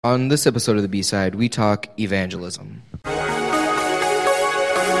On this episode of the B-Side, we talk evangelism.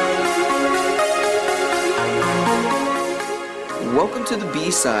 Welcome to the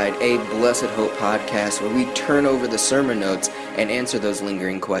B-Side, a Blessed Hope podcast where we turn over the sermon notes and answer those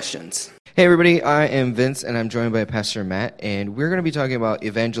lingering questions. Hey everybody, I am Vince and I'm joined by Pastor Matt, and we're going to be talking about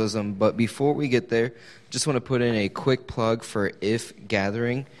evangelism, but before we get there, just want to put in a quick plug for If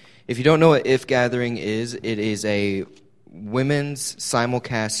Gathering. If you don't know what If Gathering is, it is a women's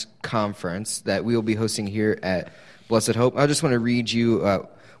simulcast conference that we will be hosting here at Blessed Hope. I just want to read you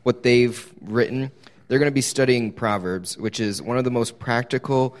what they've written. They're going to be studying Proverbs, which is one of the most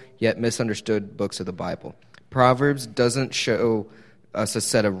practical yet misunderstood books of the Bible. Proverbs doesn't show us a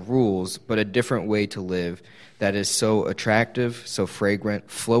set of rules, but a different way to live that is so attractive, so fragrant,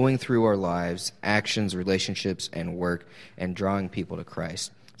 flowing through our lives, actions, relationships, and work, and drawing people to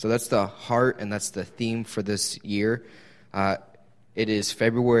Christ. So that's the heart and that's the theme for this year. It is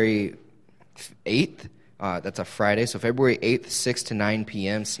February 8th. That's a Friday. So February 8th, 6 to 9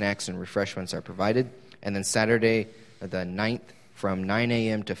 p.m., snacks and refreshments are provided. And then Saturday, the 9th, from 9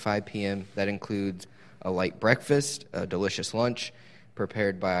 a.m. to 5 p.m., that includes a light breakfast, a delicious lunch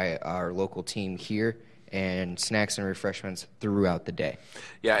prepared by our local team here, and snacks and refreshments throughout the day.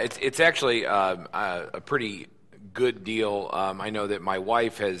 Yeah, it's actually a pretty good deal. I know that my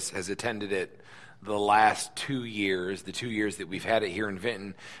wife has attended it the last 2 years, the 2 years that we've had it here in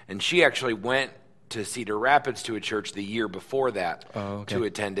Vinton, and she actually went to Cedar Rapids to a church the year before that to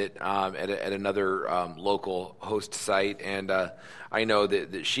attend it at another local host site. And I know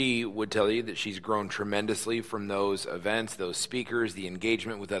that she would tell you that she's grown tremendously from those events, those speakers, the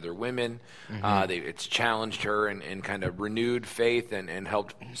engagement with other women. Mm-hmm. It's challenged her and kind of renewed faith and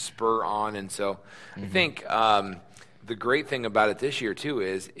helped spur on. And so I think the great thing about it this year, too,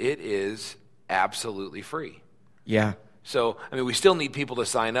 is it is absolutely free. Yeah. So, I mean, we still need people to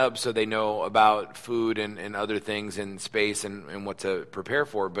sign up so they know about food and other things and space and what to prepare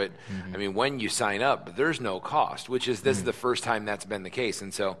for. But, I mean, when you sign up, there's no cost, which is this is the first time that's been the case.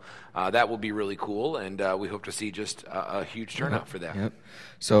 And so that will be really cool, and we hope to see just a huge turnout for that. Yep.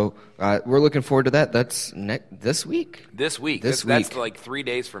 So we're looking forward to that. That's this week? This week. That's like 3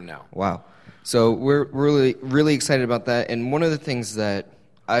 days from now. Wow. So we're really, really excited about that. And one of the things that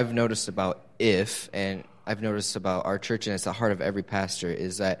I've noticed about and I've noticed about our church, and it's the heart of every pastor,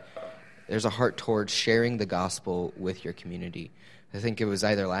 is that there's a heart towards sharing the gospel with your community. I think it was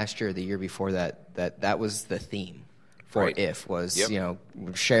either last year or the year before that was the theme for right. was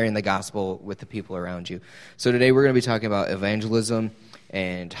sharing the gospel with the people around you. So today we're going to be talking about evangelism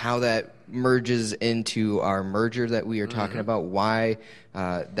and how that merges into our merger that we are talking about, why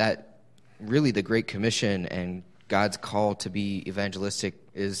that really the Great Commission and God's call to be evangelistic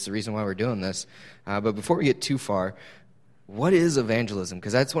is the reason why we're doing this. But before we get too far, what is evangelism?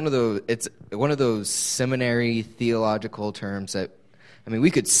 Because that's one of those seminary theological terms that, I mean,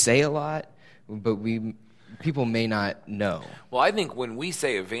 we could say a lot, but people may not know. Well, I think when we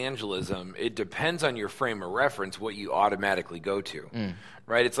say evangelism, it depends on your frame of reference what you automatically go to,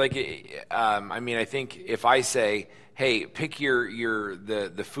 right? It's like, I think if I say, hey, pick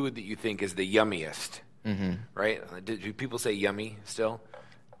the food that you think is the yummiest. Mm-hmm. Right? Do people say yummy still?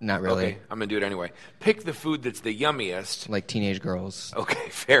 Not really. Okay, I'm going to do it anyway. Pick the food that's the yummiest. Like teenage girls. Okay,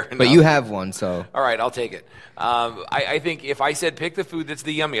 fair enough. But you have one, so. All right, I'll take it. I think if I said pick the food that's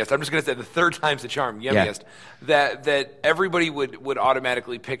the yummiest, I'm just going to say the third time's the charm, yummiest, that everybody would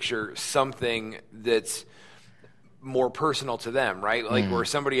automatically picture something that's more personal to them, right? Like where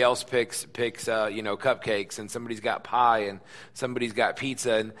somebody else picks cupcakes, and somebody's got pie, and somebody's got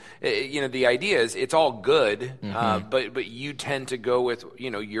pizza, and the idea is it's all good, but you tend to go with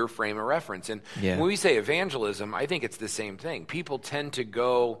your frame of reference. And when we say evangelism, I think it's the same thing. People tend to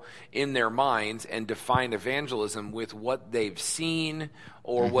go in their minds and define evangelism with what they've seen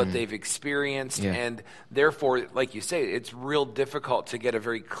or what they've experienced, and therefore, like you say, it's real difficult to get a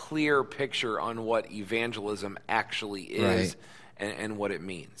very clear picture on what evangelism actually is and what it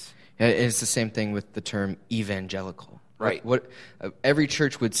means. It's the same thing with the term evangelical. Right. What every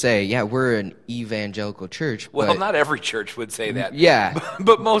church would say, we're an evangelical church. Well, not every church would say that. Yeah.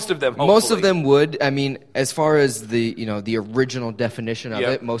 But most of them, hopefully. Most of them would. I mean, as far as the original definition of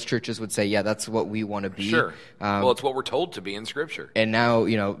it, most churches would say, that's what we want to be. Sure. Well, it's what we're told to be in Scripture. And now,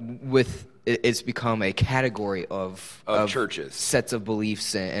 it's become a category of churches, sets of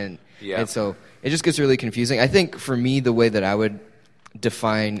beliefs, and so it just gets really confusing. I think for me, the way that I would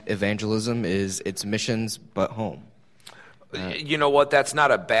define evangelism is it's missions but home. You know what? That's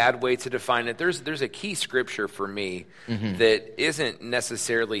not a bad way to define it. There's a key scripture for me that isn't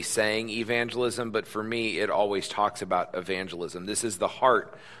necessarily saying evangelism, but for me, it always talks about evangelism. This is the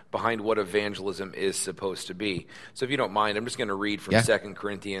heart behind what evangelism is supposed to be. So if you don't mind, I'm just going to read from 2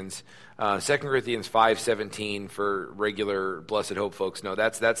 Corinthians. 2 Corinthians 5:17 for regular Blessed Hope folks. No,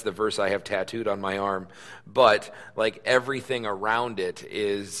 that's the verse I have tattooed on my arm. But like everything around it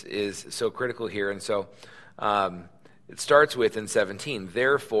is so critical here. And so it starts with in 17,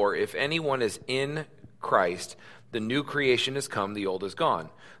 therefore, if anyone is in Christ, the new creation has come, the old is gone.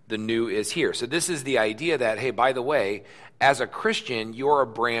 The new is here. So this is the idea that, hey, by the way, as a Christian, you're a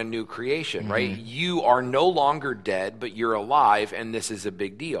brand new creation, right? You are no longer dead, but you're alive, and this is a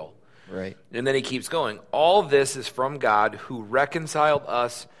big deal. Right. And then he keeps going. All this is from God who reconciled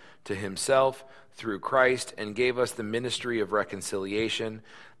us to himself through Christ and gave us the ministry of reconciliation,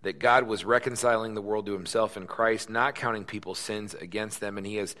 that God was reconciling the world to himself in Christ, not counting people's sins against them, and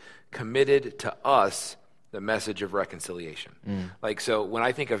he has committed to us the message of reconciliation. Like, so when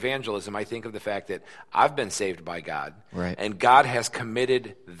I think evangelism, I think of the fact that I've been saved by God, right, and God has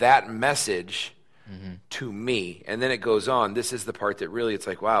committed that message to me. And then it goes on. This is the part that really, it's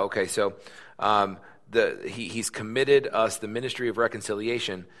like, wow, okay, so he's committed us the ministry of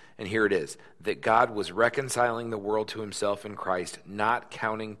reconciliation, and here it is, that God was reconciling the world to himself in Christ, not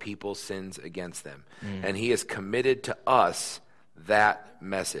counting people's sins against them. And he has committed to us that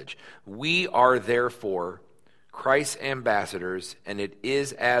message. We are therefore Christ's ambassadors, and it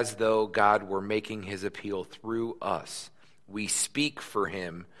is as though God were making his appeal through us. We speak for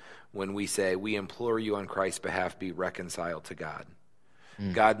him when we say, we implore you on Christ's behalf, be reconciled to God.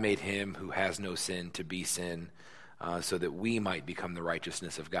 God made him who has no sin to be sin, so that we might become the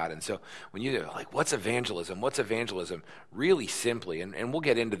righteousness of God. And so when you're like, what's evangelism? What's evangelism? Really simply, and we'll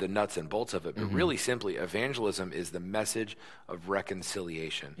get into the nuts and bolts of it, but really simply, evangelism is the message of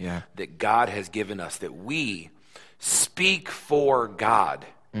reconciliation that God has given us, that we speak for God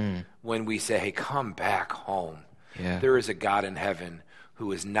when we say, hey, come back home. There is a God in heaven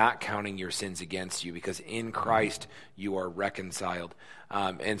who is not counting your sins against you, because in Christ you are reconciled.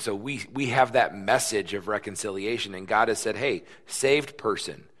 And so we have that message of reconciliation, and God has said, hey, saved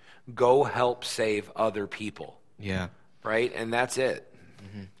person, go help save other people. Right? And that's it.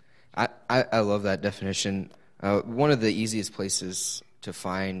 I love that definition. One of the easiest places to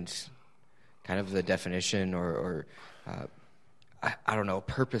find kind of the definition or I don't know,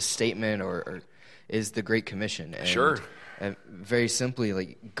 purpose statement or is the Great Commission. And very simply,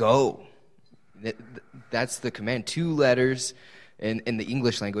 like, go. That's the command. 2 letters in the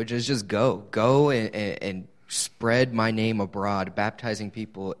English language is just go. Go and spread my name abroad, baptizing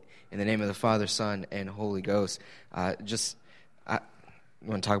people in the name of the Father, Son, and Holy Ghost. You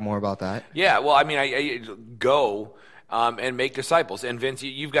want to talk more about that? Yeah, well, I mean, I go and make disciples. And Vince,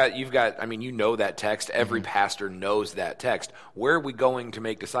 you've got. I mean, you know that text. Every pastor knows that text. Where are we going to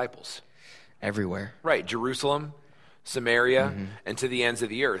make disciples? Everywhere. Right, Jerusalem, Samaria, and to the ends of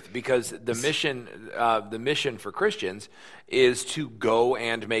the earth, because the mission for Christians is to go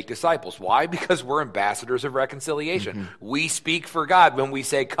and make disciples. Why? Because we're ambassadors of reconciliation. We speak for God when we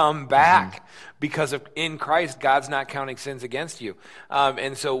say, come back, because in Christ, God's not counting sins against you.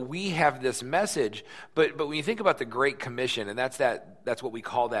 And so we have this message, but when you think about the Great Commission, and that's what we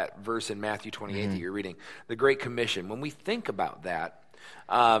call that verse in Matthew 28 that you're reading, the Great Commission. When we think about that,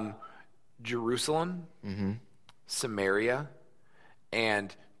 Jerusalem, Samaria,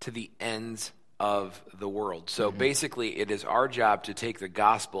 and to the ends of the world. So basically, it is our job to take the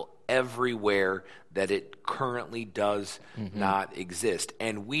gospel everywhere that it currently does not exist.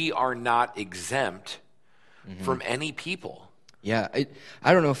 And we are not exempt from any people. Yeah,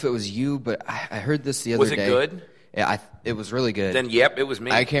 I don't know if it was you, but I heard this the other day. Was it good? Yeah, it was really good. Then, yep, it was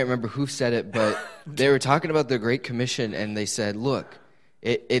me. I can't remember who said it, but they were talking about the Great Commission, and they said, look,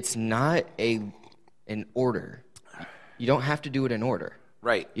 it's not an order. You don't have to do it in order.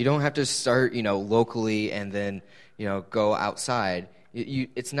 Right. You don't have to start, locally and then, go outside.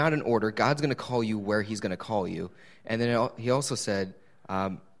 It's not an order. God's going to call you where he's going to call you. And then he also said,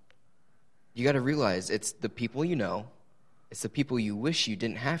 you got to realize it's the people you know, it's the people you wish you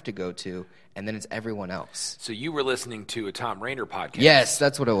didn't have to go to, and then it's everyone else. So you were listening to a Tom Rainer podcast. Yes,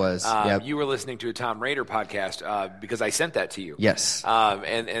 that's what it was. Yep. You were listening to a Tom Rainer podcast because I sent that to you. Yes.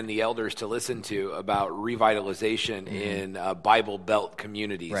 And the elders to listen to about revitalization in Bible Belt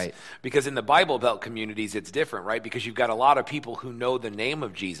communities. Right. Because in the Bible Belt communities, it's different, right? Because you've got a lot of people who know the name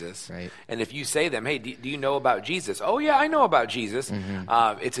of Jesus. Right. And if you say to them, hey, do you know about Jesus? Oh, yeah, I know about Jesus.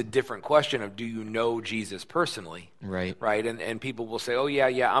 It's a different question of, do you know Jesus personally? Right. Right. And people will say, oh,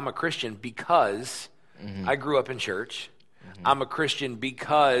 yeah, I'm a Christian because I grew up in church, I'm a Christian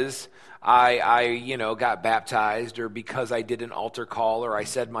because I got baptized, or because I did an altar call, or I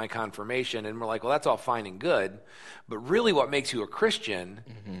said my confirmation. And we're like, well, that's all fine and good. But really what makes you a Christian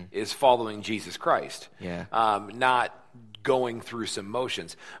is following Jesus Christ. Yeah. Not going through some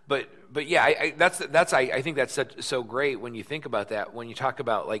motions. But yeah, I think that's so great when you think about that. When you talk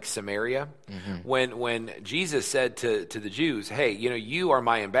about like Samaria, when Jesus said to the Jews, hey, you are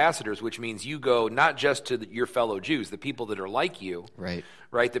my ambassadors, which means you go not just to your fellow Jews, the people that are like you, right?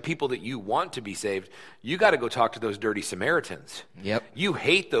 The people that you want to be saved. You got to go talk to those dirty Samaritans. Yep. You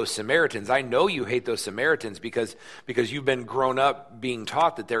hate those Samaritans. I know you hate those Samaritans because you've been grown up being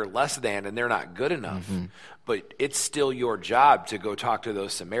taught that they're less than and they're not good enough. But it's still your job to go talk to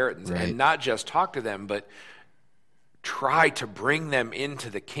those Samaritans, and not just talk to them, but try to bring them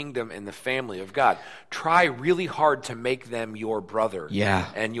into the kingdom and the family of God. Try really hard to make them your brother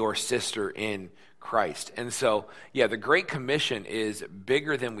and your sister in Christ. And so, the Great Commission is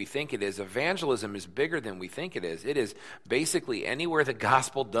bigger than we think it is. Evangelism is bigger than we think it is. It is basically anywhere the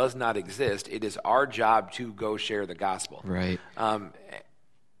gospel does not exist, it is our job to go share the gospel. Right.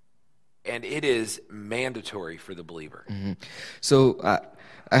 And it is mandatory for the believer. So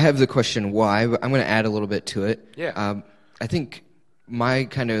I have the question why, but I'm going to add a little bit to it. Yeah. I think my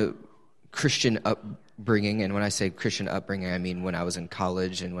kind of Christian upbringing, and when I say Christian upbringing, I mean when I was in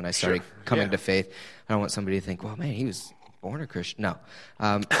college and when I started coming to faith. I don't want somebody to think, well, man, he was born a Christian. No.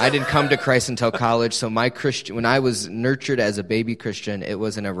 I didn't come to Christ until college, so when I was nurtured as a baby Christian, it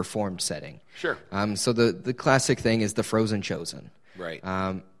was in a reformed setting. Sure. So the classic thing is the frozen chosen. Right.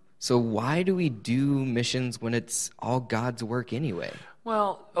 So why do we do missions when it's all God's work anyway?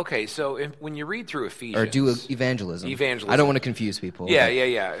 Well, okay, so when you read through Ephesians... Or do evangelism. I don't want to confuse people.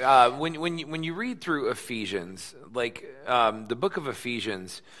 Yeah. When you read through Ephesians, like the book of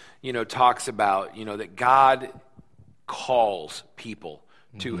Ephesians, talks about, that God calls people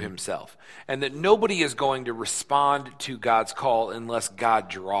to himself. And that nobody is going to respond to God's call unless God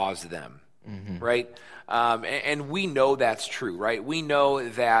draws them, right? And we know that's true, right? We know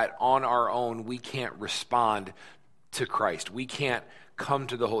that on our own we can't respond to Christ. We can't come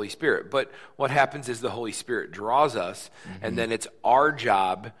to the Holy Spirit. But what happens is the Holy Spirit draws us, and then it's our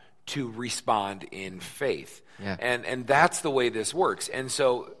job to respond in faith. Yeah. And that's the way this works. And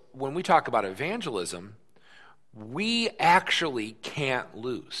so when we talk about evangelism, we actually can't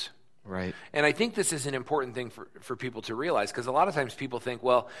lose. Right. And I think this is an important thing for people to realize, because a lot of times people think,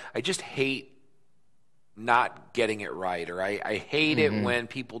 well, I just hate not getting it right, or I hate it when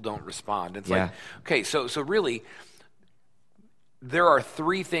people don't respond. It's like, okay, so really, there are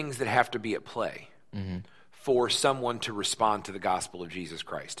three things that have to be at play for someone to respond to the gospel of Jesus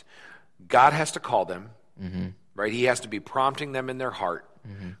Christ. God has to call them, right? He has to be prompting them in their heart,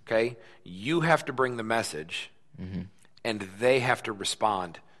 okay? You have to bring the message, and they have to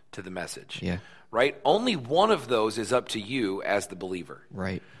respond to the message, right? Only one of those is up to you as the believer.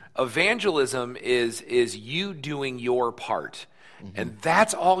 Right. Evangelism is you doing your part, and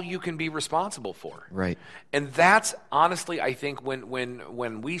that's all you can be responsible for. Right. And that's honestly, I think,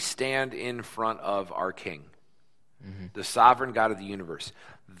 when we stand in front of our King, the sovereign God of the universe,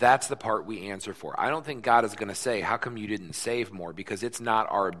 that's the part we answer for. I don't think God is going to say, how come you didn't save more? Because it's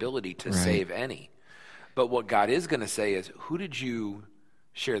not our ability to save any. But what God is going to say is, who did you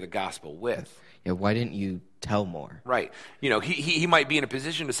share the gospel with? Yeah, why didn't you tell more? Right. He might be in a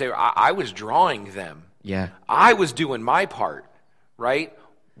position to say, I was drawing them. Yeah. I was doing my part, right?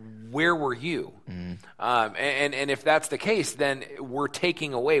 Where were you? And if that's the case, then we're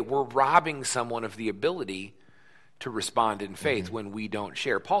robbing someone of the ability to respond in faith when we don't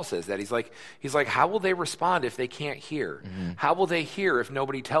share. Paul says that. He's like, how will they respond if they can't hear? How will they hear if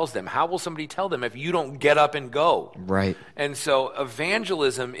nobody tells them? How will somebody tell them if you don't get up and go? Right. And so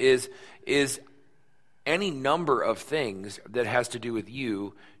evangelism is any number of things that has to do with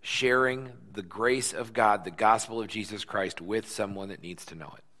you sharing the grace of God, the gospel of Jesus Christ, with someone that needs to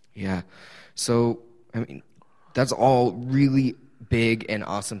know it. Yeah. So, that's all really big and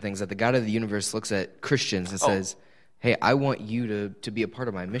awesome things that the God of the universe looks at Christians and says, hey, I want you to be a part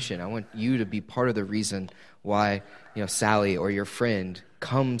of my mission. I want you to be part of the reason why, Sally or your friend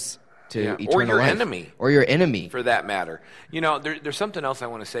comes to eternal life. Or your enemy. Or your enemy. For that matter. There's something else I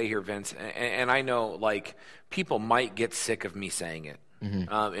want to say here, Vince, and I know, people might get sick of me saying it.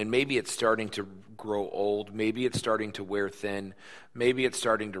 And maybe it's starting to grow old. Maybe it's starting to wear thin. Maybe it's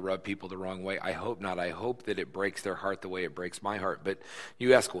starting to rub people the wrong way. I hope not. I hope that it breaks their heart the way it breaks my heart. But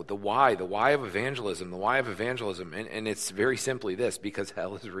you ask, the why of evangelism, and it's very simply this, because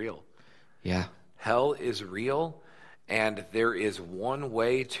hell is real. Yeah. Hell is real, and there is one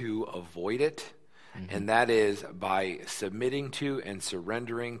way to avoid it, and that is by submitting to and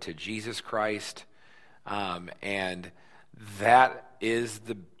surrendering to Jesus Christ. And that is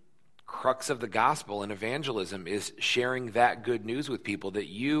the crux of the gospel and evangelism, is sharing that good news with people that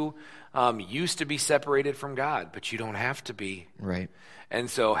you used to be separated from God, but you don't have to be. Right. And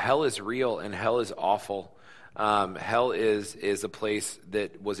so hell is real and hell is awful. Hell is a place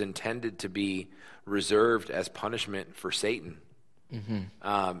that was intended to be reserved as punishment for Satan.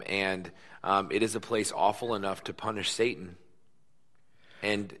 And it is a place awful enough to punish Satan.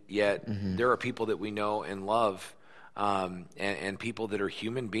 And yet there are people that we know and love, and people that are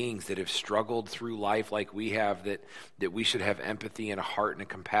human beings that have struggled through life like we have, that we should have empathy and a heart and a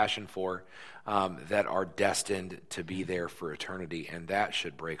compassion for, that are destined to be there for eternity, and that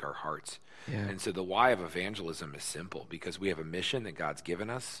should break our hearts. Yeah. And so the why of evangelism is simple, because we have a mission that God's given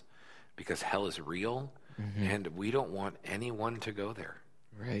us, because hell is real, and we don't want anyone to go there.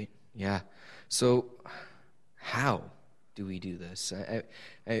 Right, yeah. So how do we do this?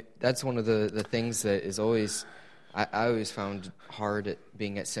 That's one of the things that is always... I always found hard at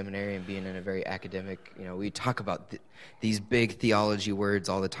being at seminary and being in a very academic, we talk about these big theology words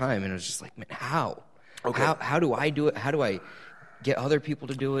all the time, and it was just like, man, how? Okay. How do I do it? How do I get other people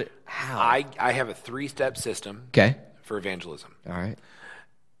to do it? How? I have a 3-step system for evangelism. All right.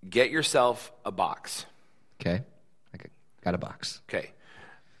 Get yourself a box. Okay. I got a box. Okay.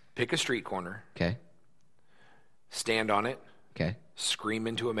 Pick a street corner. Okay. Stand on it. Okay. Scream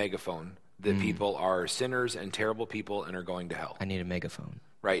into a megaphone that people are sinners and terrible people and are going to hell. I need a megaphone.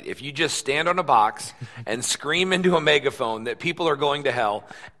 Right. If you just stand on a box and scream into a megaphone that people are going to hell,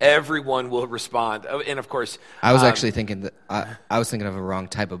 everyone will respond. And of course, I was actually thinking that I was thinking of a wrong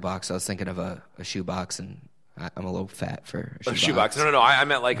type of box. I was thinking of a shoe box, and I'm a little fat for a shoe box. No. I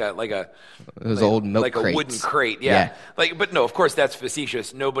meant like a those old milk like crates. A wooden crate. Yeah. But no, of course that's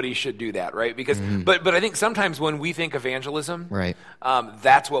facetious. Nobody should do that, right? Because but I think sometimes when we think evangelism, right,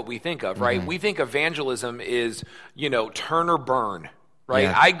 that's what we think of, right? We think evangelism is turn or burn. Right,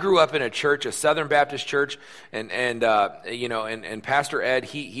 yeah. I grew up in a church, a Southern Baptist church, and Pastor Ed,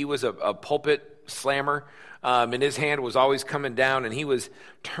 he was a pulpit slammer, and his hand was always coming down, and he was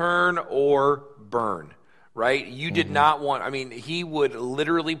turn or burn. Right? You did not want, he would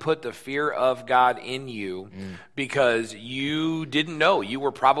literally put the fear of God in you because you didn't know. You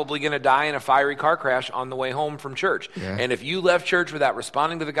were probably going to die in a fiery car crash on the way home from church. Yeah. And if you left church without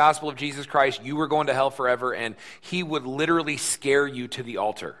responding to the gospel of Jesus Christ, you were going to hell forever, and he would literally scare you to the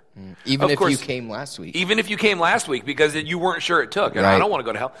altar. Even if you came last week. Even if you came last week, because you weren't sure it took. And I don't want to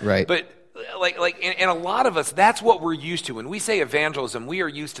go to hell. Right. But and a lot of us, that's what we're used to. When we say evangelism, we are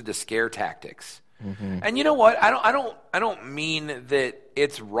used to the scare tactics. And you know what? I don't mean that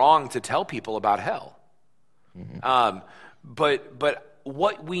it's wrong to tell people about hell. But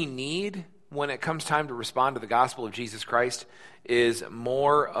what we need when it comes time to respond to the gospel of Jesus Christ is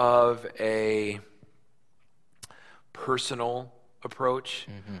more of a personal approach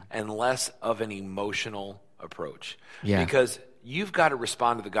and less of an emotional approach. Yeah. Because you've got to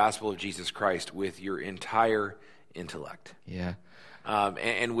respond to the gospel of Jesus Christ with your entire intellect. Yeah.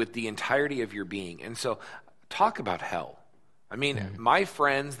 And with the entirety of your being. And so talk about hell. My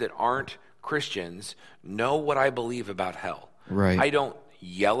friends that aren't Christians know what I believe about hell. Right. I don't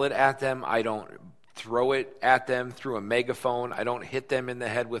yell it at them. I don't throw it at them through a megaphone. I don't hit them in the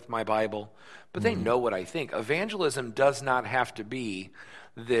head with my Bible. But they know what I think. Evangelism does not have to be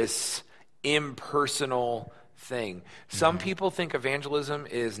this impersonal thing. Some people think evangelism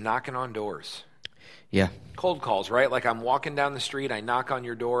is knocking on doors. Yeah. Cold calls, right? Like I'm walking down the street, I knock on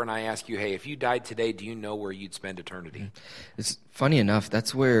your door, and I ask you, hey, if you died today, do you know where you'd spend eternity? It's funny enough,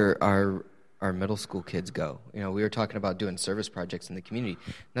 that's where our middle school kids go. We were talking about doing service projects in the community.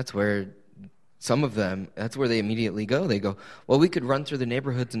 That's where some of them, that's where they immediately go. They go, well, we could run through the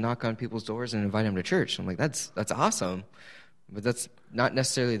neighborhoods and knock on people's doors and invite them to church. I'm like, that's awesome. But that's not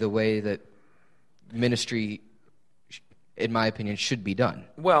necessarily the way that ministry, in my opinion, should be done.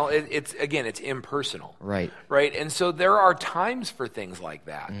 Well, it's impersonal. Right. Right? And so there are times for things like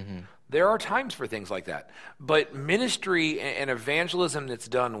that. There are times for things like that. But ministry and evangelism that's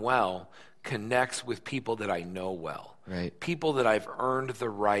done well connects with people that I know well. Right. People that I've earned the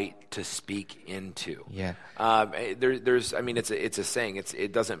right to speak into. Yeah. It's a saying.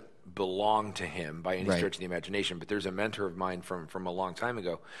 It doesn't belong to him by any stretch of the imagination, but there's a mentor of mine from a long time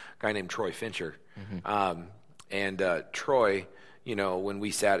ago, a guy named Troy Fincher. And Troy, when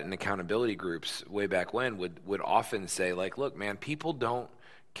we sat in accountability groups way back when, would often say, like, look, man, people don't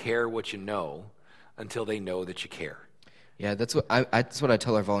care what you know until they know that you care. Yeah, that's what I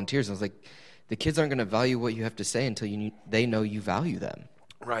tell our volunteers. I was like, the kids aren't going to value what you have to say until they know you value them.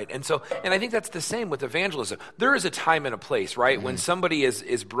 Right. And I think that's the same with evangelism. There is a time and a place, right? Mm-hmm. When somebody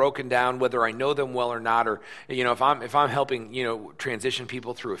is broken down, whether I know them well or not, or, if I'm helping, transition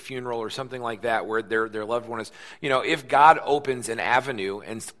people through a funeral or something like that, where their loved one is, if God opens an avenue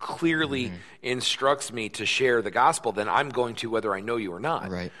and clearly mm-hmm. instructs me to share the gospel, then I'm going to, whether I know you or not.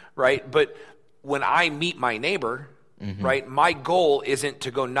 Right. Right. But when I meet my neighbor, mm-hmm. right, my goal isn't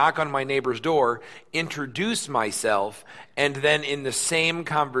to go knock on my neighbor's door, introduce myself, and then in the same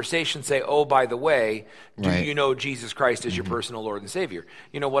conversation say, oh, by the way, do right. you know Jesus Christ as mm-hmm. your personal Lord and Savior?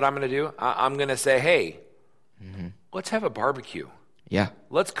 You know what I'm going to do? I'm going to say, hey, mm-hmm. let's have a barbecue. Yeah.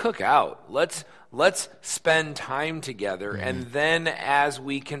 Let's cook out. Let's spend time together. Mm-hmm. And then as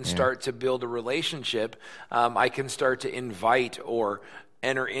we can start to build a relationship, I can start to invite or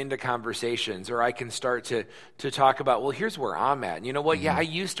enter into conversations, or I can start to talk about, well, here's where I'm at. And you know what? Mm-hmm. Yeah, I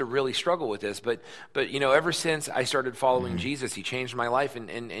used to really struggle with this, but ever since I started following mm-hmm. Jesus, he changed my life,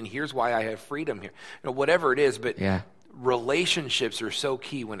 and here's why I have freedom here. Whatever it is, but relationships are so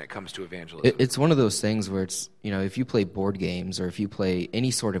key when it comes to evangelism. It's one of those things where it's, if you play board games or if you play any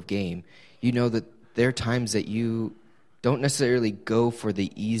sort of game, you know that there are times that you don't necessarily go for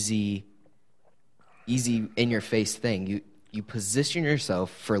the easy in-your-face thing. You position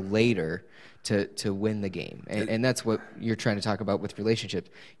yourself for later to win the game. And that's what you're trying to talk about with relationships.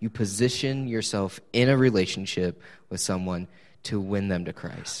 You position yourself in a relationship with someone to win them to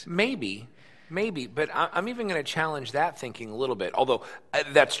Christ. Maybe, but I'm even going to challenge that thinking a little bit. Although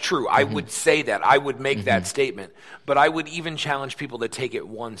that's true. I mm-hmm. would say that. I would make mm-hmm. that statement. But I would even challenge people to take it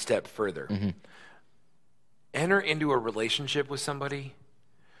one step further. Mm-hmm. Enter into a relationship with somebody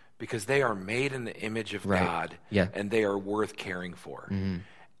because they are made in the image of God, and they are worth caring for. Mm-hmm.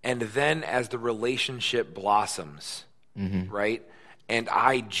 And then as the relationship blossoms, mm-hmm. right, and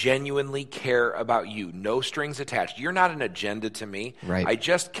I genuinely care about you, no strings attached. You're not an agenda to me. Right. I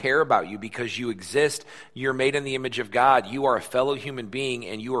just care about you because you exist. You're made in the image of God. You are a fellow human being,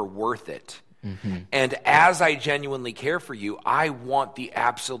 and you are worth it. Mm-hmm. And as I genuinely care for you, I want the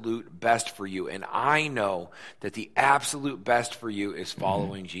absolute best for you. And I know that the absolute best for you is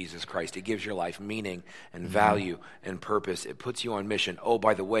following mm-hmm. Jesus Christ. It gives your life meaning and mm-hmm. value and purpose. It puts you on mission. Oh,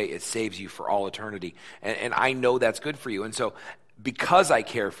 by the way, it saves you for all eternity. And I know that's good for you. And so because I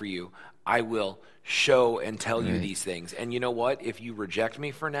care for you, I will show and tell you these things. And you know what? If you reject me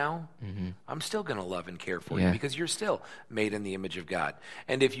for now, mm-hmm. I'm still going to love and care for you because you're still made in the image of God.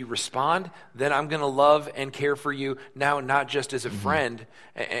 And if you respond, then I'm going to love and care for you now, not just as a mm-hmm. friend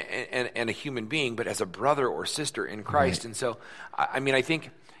and a human being, but as a brother or sister in Christ. Right. And so, I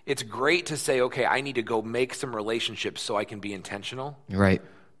think it's great to say, okay, I need to go make some relationships so I can be intentional. Right.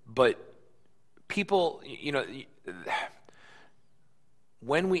 But people,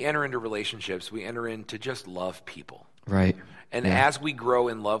 when we enter into relationships, we enter in to just love people. Right. And as we grow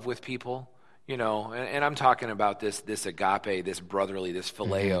in love with people, and I'm talking about this agape, this brotherly, this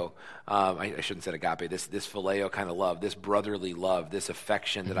phileo. Mm-hmm. I shouldn't say agape, this phileo kind of love, this brotherly love, this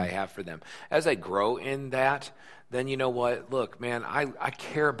affection mm-hmm. that I have for them. As I grow in that, then you know what? Look, man, I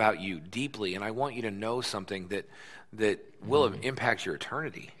care about you deeply, and I want you to know something that will mm-hmm. impact your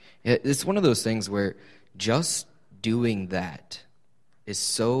eternity. Yeah, it's one of those things where just doing that is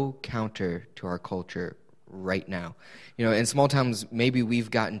so counter to our culture right now. In small towns, maybe we've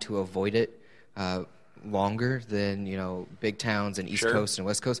gotten to avoid it longer than, big towns and East Coast and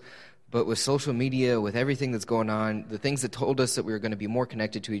West Coast. But with social media, with everything that's going on, the things that told us that we were going to be more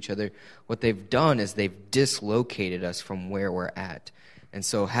connected to each other, what they've done is they've dislocated us from where we're at. And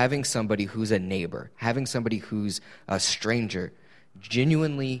so having somebody who's a neighbor, having somebody who's a stranger,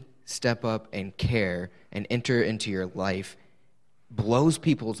 genuinely step up and care and enter into your life blows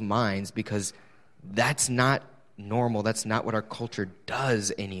people's minds because that's not normal. That's not what our culture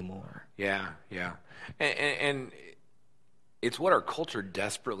does anymore. Yeah. And it's what our culture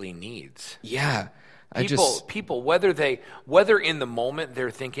desperately needs. Yeah. People, whether in the moment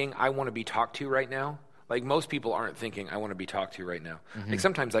they're thinking, I want to be talked to right now. Like most people aren't thinking, I want to be talked to right now. Mm-hmm. Like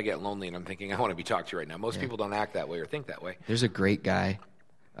sometimes I get lonely and I'm thinking, I want to be talked to right now. Most people don't act that way or think that way. There's a great guy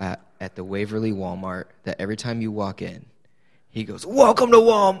at the Waverly Walmart that every time you walk in, he goes, "Welcome to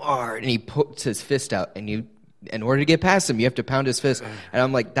Walmart," and he puts his fist out, and in order to get past him, you have to pound his fist. And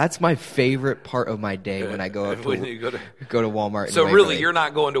I'm like, that's my favorite part of my day when I go up to go to Walmart. So really, you're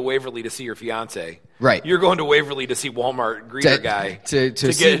not going to Waverly to see your fiance, right? You're going to Waverly to see Walmart greeter guy to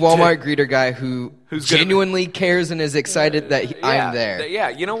see Walmart greeter guy who genuinely cares and is excited that I'm there. Yeah,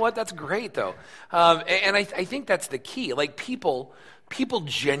 you know what? That's great though, and I think that's the key. Like people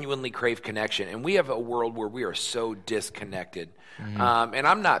genuinely crave connection, and we have a world where we are so disconnected. Mm-hmm. And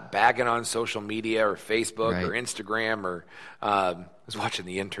I'm not bagging on social media or Facebook or Instagram or was watching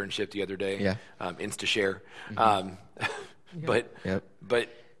The Internship the other day. Yeah. InstaShare. Mm-hmm. But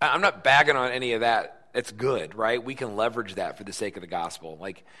I'm not bagging on any of that. It's good, right? We can leverage that for the sake of the gospel.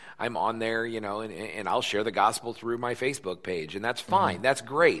 Like, I'm on there, and I'll share the gospel through my Facebook page, and that's fine. Mm-hmm. That's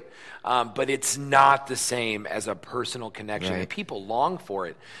great. But it's not the same as a personal connection. Right. And people long for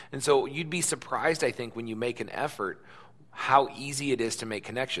it. And so you'd be surprised, I think, when you make an effort, how easy it is to make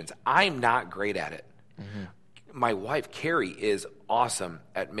connections. I'm not great at it. Mm-hmm. My wife, Carrie, is awesome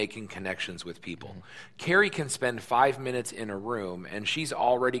at making connections with people. Mm-hmm. Carrie can spend 5 minutes in a room, and she's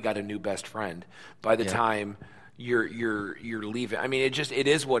already got a new best friend by the time you're leaving. I mean, it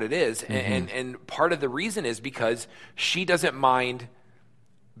is what it is. Mm-hmm. And part of the reason is because she doesn't mind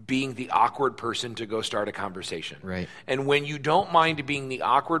being the awkward person to go start a conversation. Right. And when you don't mind being the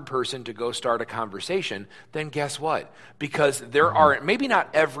awkward person to go start a conversation, then guess what? Because there are, maybe not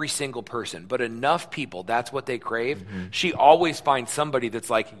every single person, but enough people, that's what they crave. Mm-hmm. She always finds somebody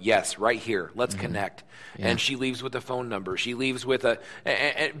that's like, yes, right here, let's connect. Yeah. And she leaves with a phone number. She leaves with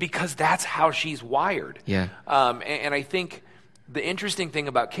because that's how she's wired. Yeah. And I think the interesting thing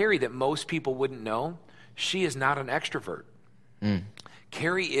about Carrie that most people wouldn't know, she is not an extrovert. Mm.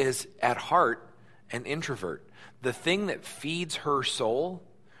 Carrie is, at heart, an introvert. The thing that feeds her soul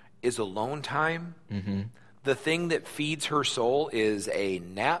is alone time. Mm-hmm. The thing that feeds her soul is a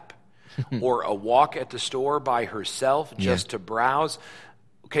nap or a walk at the store by herself just to browse.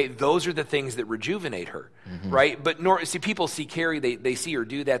 Okay, those are the things that rejuvenate her, right? But people see Carrie, they see her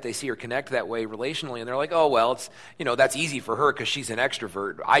do that, they see her connect that way relationally, and they're like, oh, well, it's, that's easy for her because she's an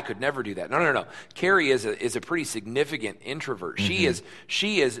extrovert. I could never do that. No. Carrie is a pretty significant introvert. Mm-hmm.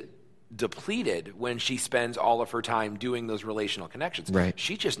 She is depleted when she spends all of her time doing those relational connections. Right.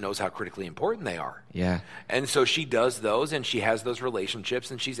 She just knows how critically important they are. Yeah. And so she does those, and she has those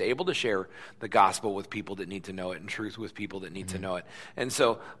relationships, and she's able to share the gospel with people that need to know it and truth with people that need to know it. And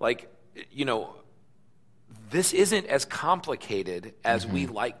so, this isn't as complicated as we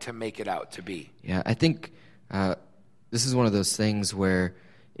like to make it out to be. Yeah, I think this is one of those things where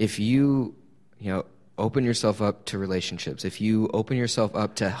if you open yourself up to relationships, if you open yourself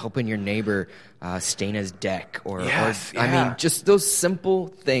up to helping your neighbor stain his deck, or I mean, just those simple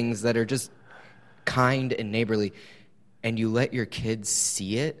things that are just kind and neighborly, and you let your kids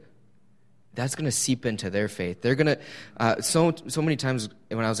see it, that's going to seep into their faith. They're going to, so many times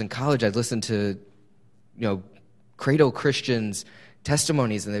when I was in college, I'd listen to, cradle Christians'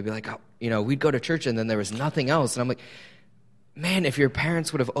 testimonies, and they'd be like, we'd go to church and then there was nothing else. And I'm like, man, if your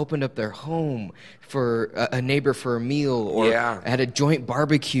parents would have opened up their home for a neighbor for a meal, or had a joint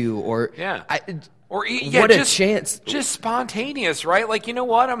barbecue, or what a chance. Just spontaneous, right? Like, you know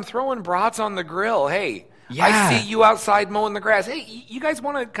what? I'm throwing brats on the grill. Hey, I see you outside mowing the grass. Hey, you guys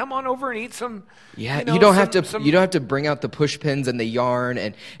want to come on over and eat some? Yeah, you don't have to bring out the push pins and the yarn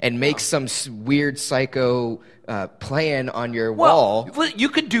and make some weird psycho plan on your wall. Well, you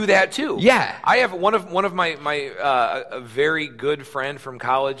could do that too. Yeah, I have one of my a very good friend from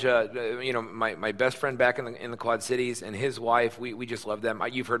college. My best friend back in the Quad Cities, and his wife. We just love them.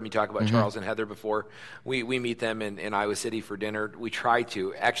 You've heard me talk about Charles and Heather before. We meet them in Iowa City for dinner. We try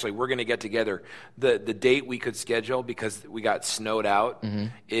to. Actually, we're going to get together. The date we could schedule, because we got snowed out,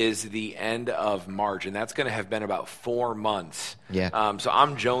 is the end of March, and that's going to have been about 4 months. Yeah. So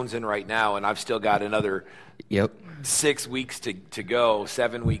I'm jonesing right now, and I've still got another 6 weeks to go,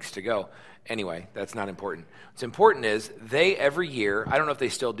 7 weeks to go. Anyway, that's not important. What's important is they, every year, I don't know if they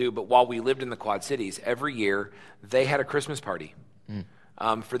still do, but while we lived in the Quad Cities, every year they had a Christmas party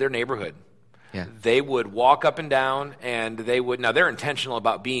for their neighborhood. Yeah. They would walk up and down, and now they're intentional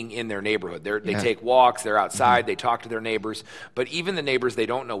about being in their neighborhood. They take walks, they're outside, they talk to their neighbors. But even the neighbors they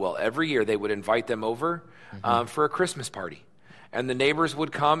don't know well, every year they would invite them over for a Christmas party. And the neighbors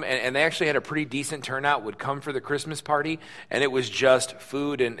would come, and they actually had a pretty decent turnout, would come for the Christmas party, and it was just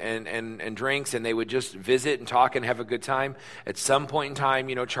food and drinks, and they would just visit and talk and have a good time. At some point in time,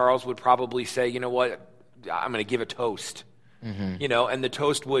 Charles would probably say, you know what, I'm going to give a toast. And the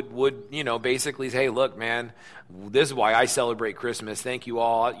toast would basically say, hey, look, man, this is why I celebrate Christmas. Thank you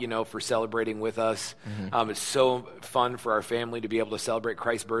all, for celebrating with us. It's so fun for our family to be able to celebrate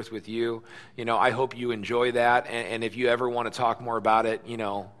Christ's birth with you. I hope you enjoy that. And if you ever want to talk more about it,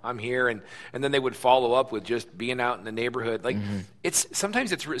 I'm here. And then they would follow up with just being out in the neighborhood. Like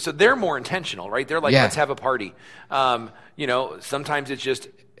sometimes so they're more intentional, right? They're like, let's have a party. Sometimes it's just,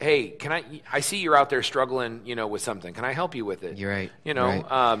 hey, I see you're out there struggling, with something. Can I help you with it? You're right.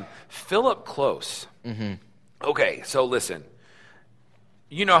 Right. Philip Close. Okay, so listen.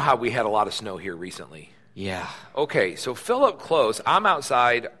 You know how we had a lot of snow here recently. Yeah. Okay, so Philip Close, I'm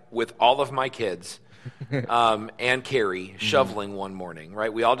outside with all of my kids, and Carrie shoveling one morning,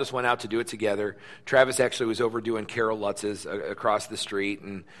 right? We all just went out to do it together. Travis actually was over doing Carol Lutz's across the street,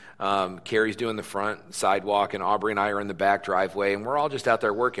 and Carrie's doing the front sidewalk, and Aubrey and I are in the back driveway, and we're all just out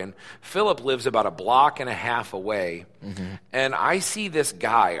there working. Philip lives about a block and a half away, and I see this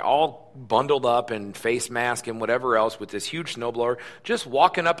guy all bundled up in face mask and whatever else with this huge snowblower just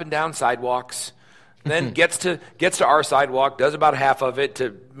walking up and down sidewalks. Then gets to our sidewalk, does about half of it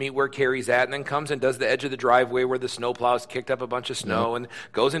to meet where Carrie's at, and then comes and does the edge of the driveway where the snowplow's kicked up a bunch of snow, and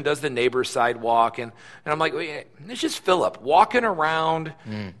goes and does the neighbor's sidewalk. And I'm like, it's just Philip walking around,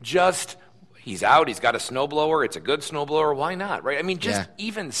 just, he's out, he's got a snowblower, it's a good snowblower, why not, right? I mean, just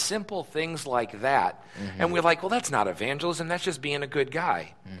even simple things like that. And we're like, well, that's not evangelism, that's just being a good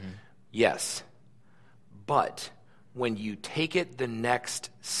guy. Yes. But when you take it the next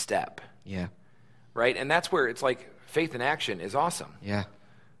step, right? And that's where it's like faith in action is awesome. Yeah.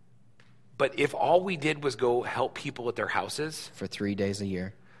 But if all we did was go help people at their houses For 3 days a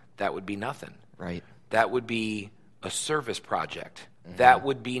year. that would be nothing. Right. That would be a service project. That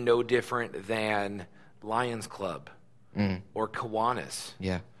would be no different than Lions Club or Kiwanis.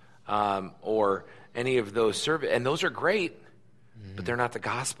 Or any of those service, and those are great, but they're not the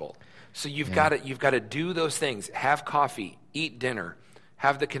gospel. So you've got to do those things. Have coffee, eat dinner,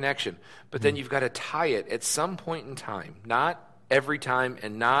 have the connection, but then you've got to tie it at some point in time, not every time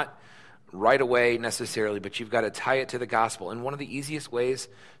and not right away necessarily, but you've got to tie it to the gospel. And one of the easiest ways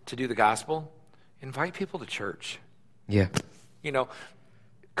to do the gospel, invite people to church. Yeah. You know,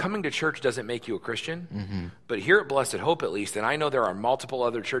 coming to church doesn't make you a Christian, but here at Blessed Hope at least, and I know there are multiple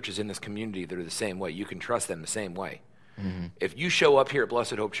other churches in this community that are the same way, you can trust them the same way. If you show up here at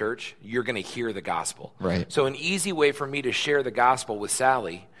Blessed Hope Church, you're going to hear the gospel. Right. So an easy way for me to share the gospel with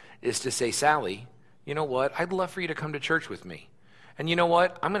Sally is to say, Sally, you know what? I'd love for you to come to church with me. And you know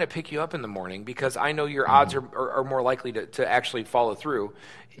what? I'm going to pick you up in the morning because I know your odds are more likely to actually follow through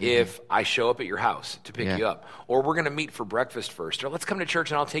if I show up at your house to pick you up. Or we're going to meet for breakfast first. Or let's come to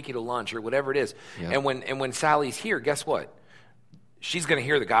church and I'll take you to lunch or whatever it is. And when Sally's here, guess what? She's going to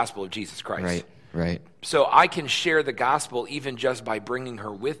hear the gospel of Jesus Christ. Right. So I can share the gospel even just by bringing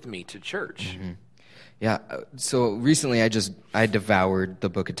her with me to church. Yeah. So recently I devoured the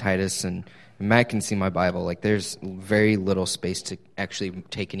book of Titus, and Matt can see my Bible. Like, there's very little space to actually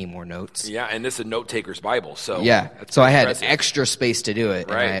take any more notes. Yeah, and this is a note-taker's Bible. So so I had impressive. extra space to do it.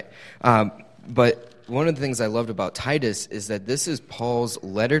 Right. But one of the things I loved about Titus is that this is Paul's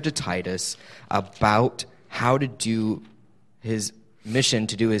letter to Titus about how to do his mission,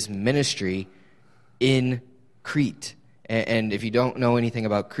 to do his ministry in Crete. And if you don't know anything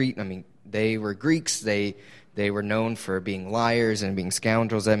about Crete, I mean, they were Greeks. They were known for being liars and being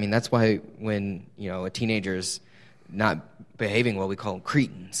scoundrels. I mean, that's why when, a teenager is not behaving well, we call them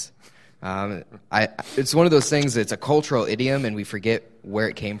Cretans. It's one of those things that's a cultural idiom, and we forget where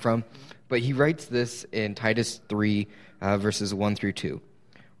it came from. But he writes this in Titus 3, verses 1 through 2.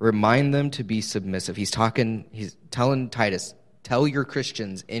 Remind them to be submissive. He's telling Titus, tell your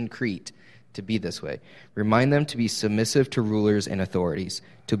Christians in Crete to be this way. Remind them to be submissive to rulers and authorities,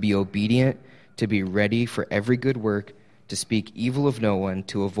 to be obedient, to be ready for every good work, to speak evil of no one,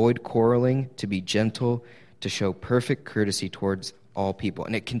 to avoid quarreling, to be gentle, to show perfect courtesy towards all people.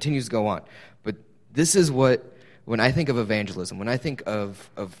 And it continues to go on. But this is what, when I think of evangelism, when I think of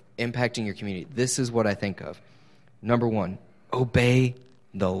impacting your community, this is what I think of. Number one, obey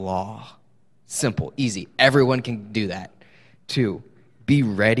the law. Simple, easy. Everyone can do that. 2, be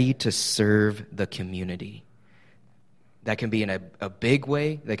ready to serve the community. That can be in a big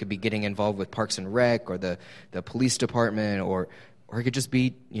way. That could be getting involved with Parks and Rec or the police department, or it could just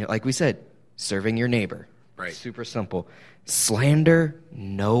be, like we said, serving your neighbor. Right. Super simple. Slander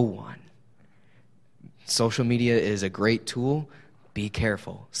no one. Social media is a great tool. Be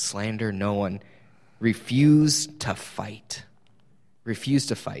careful. Slander no one. Refuse to fight. Refuse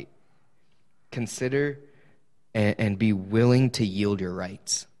to fight. Consider and be willing to yield your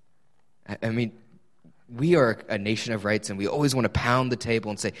rights. I mean, we are a nation of rights, and we always want to pound the table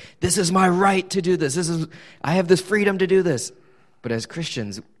and say, this is my right to do this. I have this freedom to do this. But as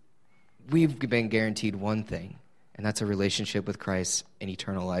Christians, we've been guaranteed one thing, and that's a relationship with Christ and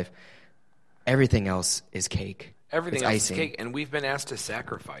eternal life. Everything else is cake. Everything else is cake, and we've been asked to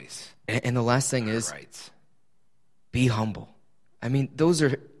sacrifice. And the last thing is, rights. Be humble. I mean, those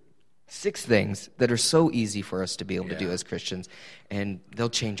are 6 things that are so easy for us to be able to do as Christians, and they'll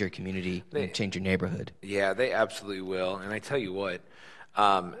change your community, and change your neighborhood. Yeah, they absolutely will. And I tell you what,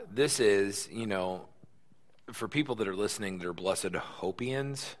 this is, for people that are listening, they're Blessed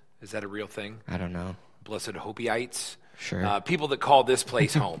Hopians. Is that a real thing? I don't know. Blessed Hopiites. Sure. People that call this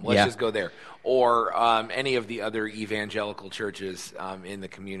place home. Let's Yeah. just go there. Or any of the other evangelical churches in the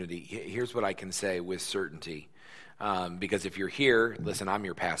community. Here's what I can say with certainty. Because if you're here, listen, I'm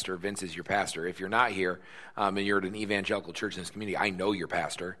your pastor. Vince is your pastor. If you're not here and you're at an evangelical church in this community, I know your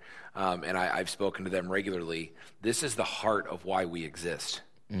pastor, and I've spoken to them regularly. This is the heart of why we exist.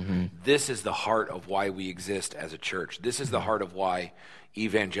 Mm-hmm. This is the heart of why we exist as a church. This is the heart of why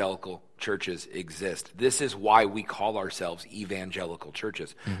evangelical churches exist. This is why we call ourselves evangelical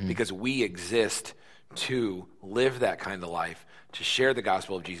churches, because we exist to live that kind of life, to share the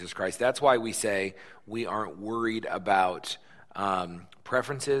gospel of Jesus Christ. That's why we say we aren't worried about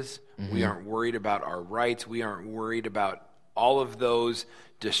preferences. We aren't worried about our rights. We aren't worried about all of those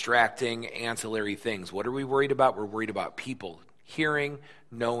distracting ancillary things. What are we worried about? We're worried about people hearing,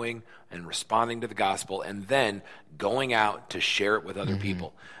 knowing, and responding to the gospel, and then going out to share it with other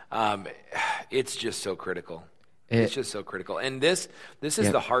people. It's just so critical. It's just so critical. And this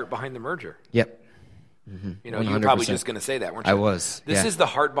is the heart behind the merger. Yep. You know, you were probably just going to say that, weren't you? I was. This is the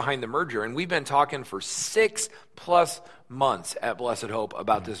heart behind the merger, and we've been talking for 6+ months at Blessed Hope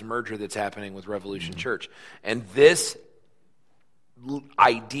about this merger that's happening with Revolution Church. And this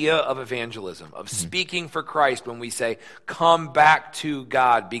idea of evangelism, of speaking for Christ when we say, come back to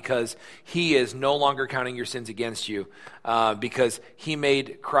God because he is no longer counting your sins against you, because he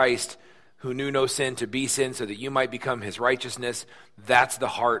made Christ who knew no sin to be sin so that you might become his righteousness. That's the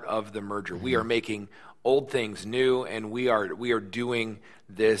heart of the merger. We are making old things new, and we are doing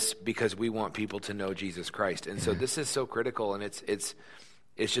this because we want people to know Jesus Christ. And so this is so critical, and it's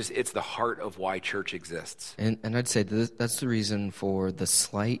the heart of why church exists. And I'd say that's the reason for the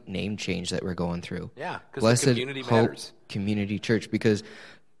slight name change that we're going through. Yeah, because the community matters. Community Church, because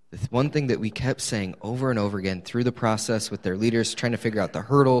one thing that we kept saying over and over again through the process with their leaders, trying to figure out the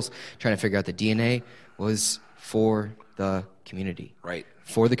hurdles, trying to figure out the DNA, was for the community. Right.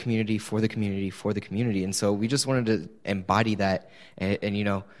 For the community, for the community, for the community. And so we just wanted to embody that. And you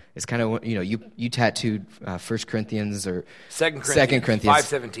know, it's kind of, you know, you tattooed 1 Corinthians or 2 Corinthians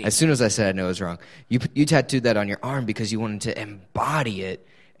 5:17. As soon as I said I know it was wrong. You tattooed that on your arm because you wanted to embody it.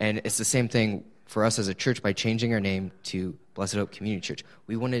 And it's the same thing for us as a church by changing our name to Blessed Hope Community Church.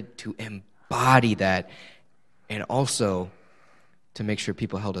 We wanted to embody that and also to make sure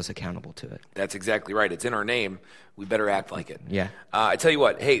people held us accountable to it. That's exactly right. It's in our name. We better act like it. Yeah. I tell you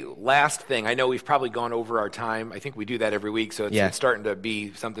what, hey, last thing. I know we've probably gone over our time. I think we do that every week, so it's starting to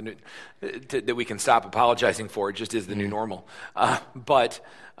be something that we can stop apologizing for. It just is the new normal. But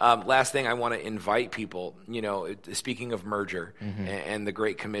last thing, I want to invite people, you know, speaking of merger and the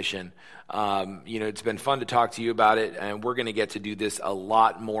Great Commission, you know, it's been fun to talk to you about it, and we're going to get to do this a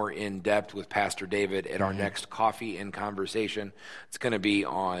lot more in depth with Pastor David at our next Coffee and Conversation. It's going to be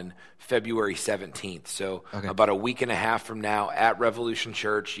on February 17th, so about a week and a half from now at Revolution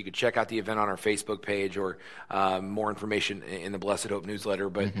Church. You can check out the event on our Facebook page or more information in the Blessed Hope newsletter,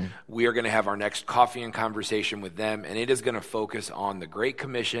 but we are going to have our next Coffee and Conversation with them, and it is going to focus on the Great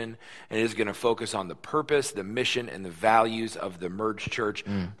Commission, and it is going to focus on the purpose, the mission, and the values of the merged church,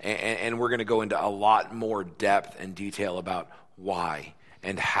 and we're going to go into a lot more depth and detail about why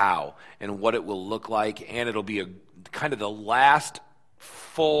and how and what it will look like, and it'll be a kind of the last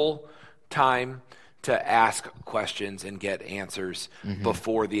full time to ask questions and get answers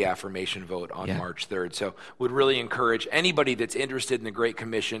before the affirmation vote on March 3rd. So would really encourage anybody that's interested in the Great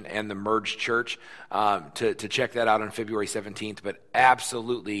Commission and the merged church to check that out on February 17th. But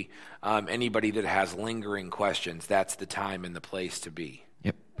absolutely anybody that has lingering questions, that's the time and the place to be.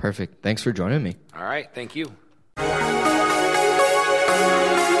 Yep, perfect. Thanks for joining me. All right, thank you.